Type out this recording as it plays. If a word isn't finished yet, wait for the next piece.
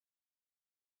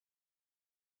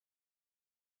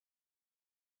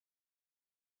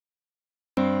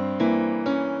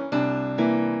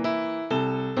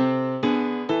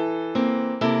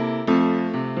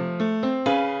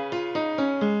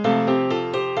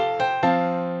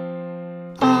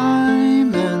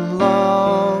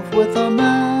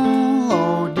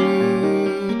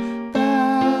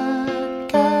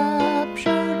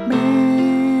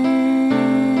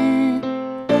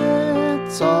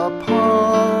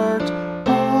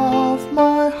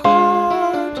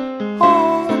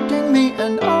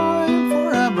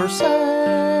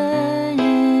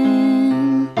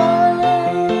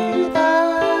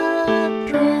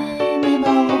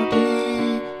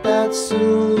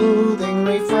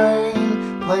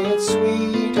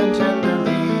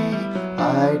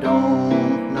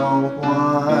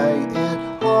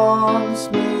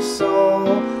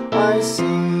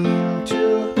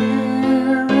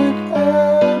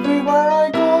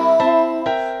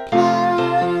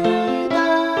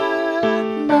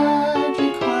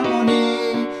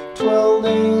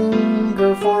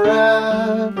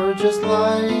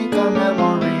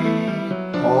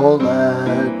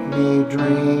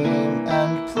dream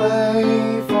and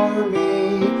play for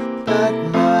me that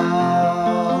melody.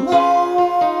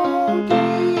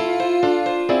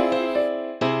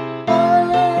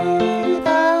 Play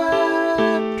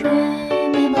that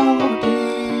dreamy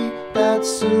melody, that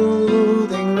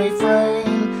soothing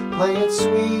refrain. Play it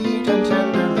sweet and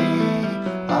tenderly.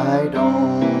 I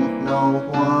don't know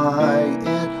why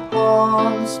it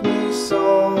haunts me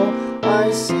so.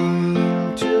 I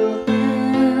seem to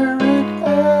hear it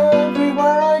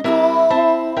everywhere I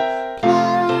go.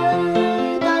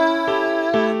 Play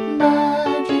that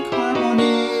magic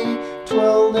harmony.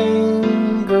 'Twill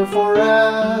linger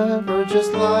forever,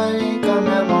 just like a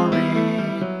memory.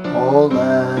 Oh,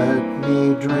 let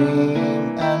me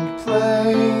dream and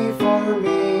play for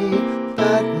me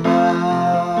that melody.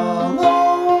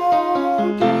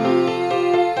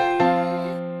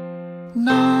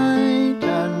 Night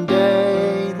and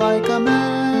day, like a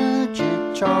magic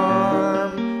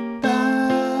charm,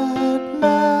 that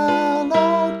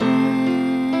melody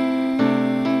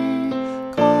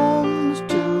comes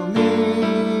to me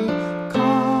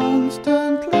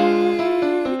constantly,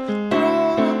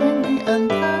 thrilling me, and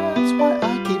that's why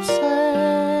I keep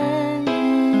saying,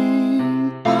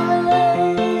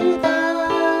 play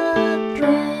that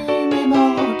dreamy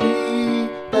melody,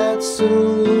 that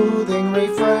soothing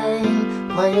refrain.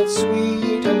 Play it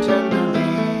sweet and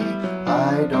tenderly.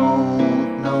 I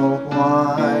don't know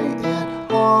why it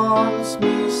haunts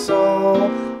me so.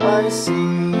 I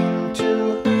seem to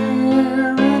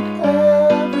hear it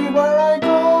everywhere I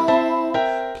go.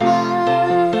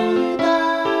 Play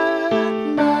that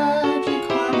magic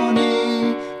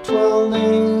harmony. 'Twill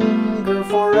linger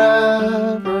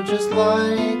forever, just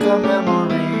like a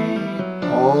memory.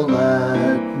 Oh,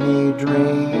 let me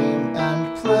dream and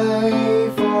play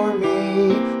for me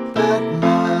that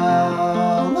melody.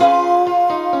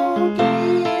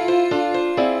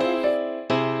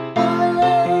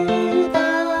 Play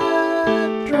that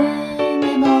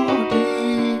dreamy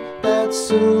melody, that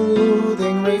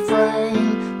soothing refrain.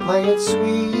 Play it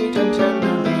sweet and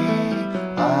tenderly.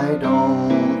 I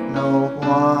don't know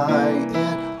why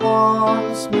it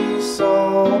haunts me so.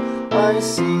 I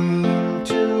seem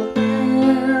to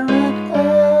hear it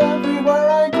everywhere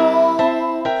I go.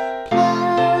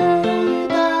 Play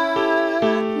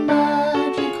that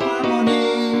magic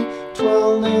harmony.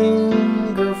 'Twill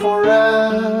linger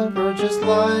forever, just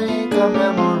like a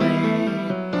memory.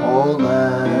 Oh,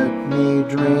 let me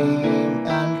dream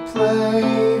and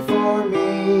play